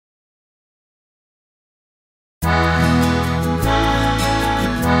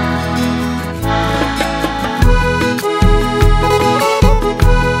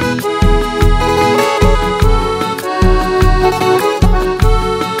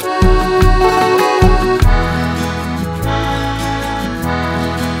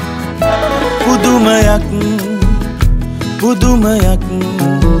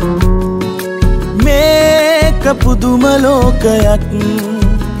පුදුම ලෝකයක්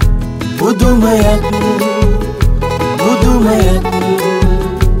පුදුමයක් පුදුමයක්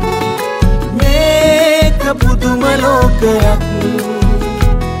මේක පුදුම ලෝකයක්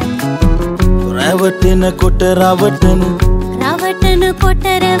රැවටෙනකොට රවටන රවටනකොට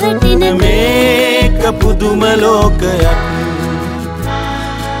රැවටෙන මේක පුදුම ලෝකයක්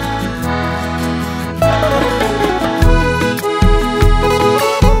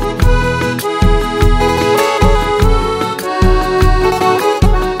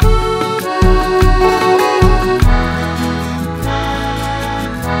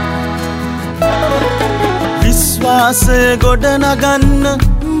විශ්වාසය ගොඩනගන්න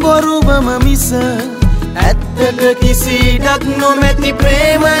බොරුවම මිස ඇත්තට කිසි ඉඩක් නොමැති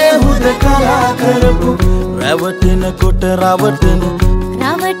ප්‍රේමය හුදකලා කරපු රැවටෙනකොට රවටන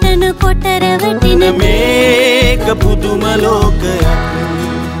රවටනකොට රැවටෙන මේක පුදුම ලෝකයක්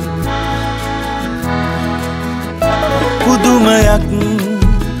පුදුමයක්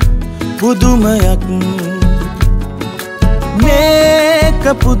පුදුමයක් මේක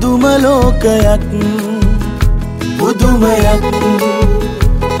පුදුම ලෝකයක් පුදුමයක්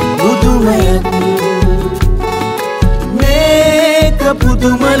පුදුමයක් මේක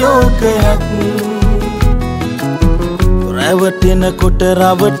පුදුම ලෝකයක් රැවටෙනකොට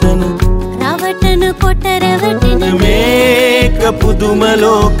රවටන රවටනකොට රැවටෙන මේක පුදුම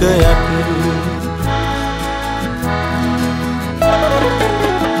ලෝකයක්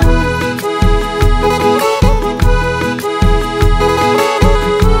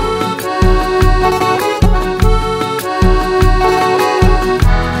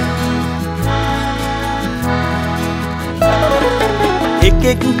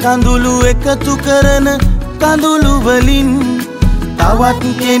එකෙක් කඳුළු එකතු කරන කඳුළු වලින් තවත්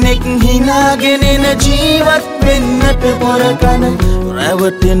කෙනෙක් හිනාගෙන එන ජීවත් වෙන්නට පොරකන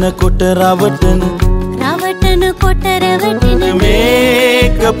රැවටෙනකොට රවටන රවටනකොට රැවටෙන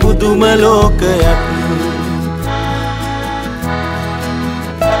මේක පුදුම ලෝකයක්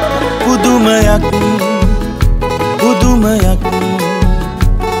පුදුමයක් පුදුමයක්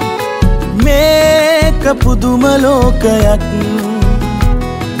මේක පුදුම ලෝකයක්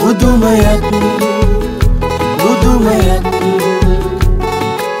පුදුමයක් පුදුමයක්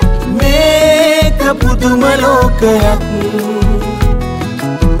මේක පුදුම ලෝකයක්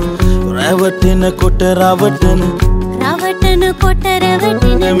රැවටෙනකොට රවටන රවටනකොට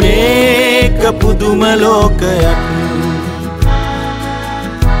රැවටෙන මේක පුදුම ලෝකයක්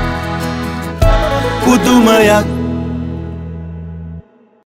පුදුමයක්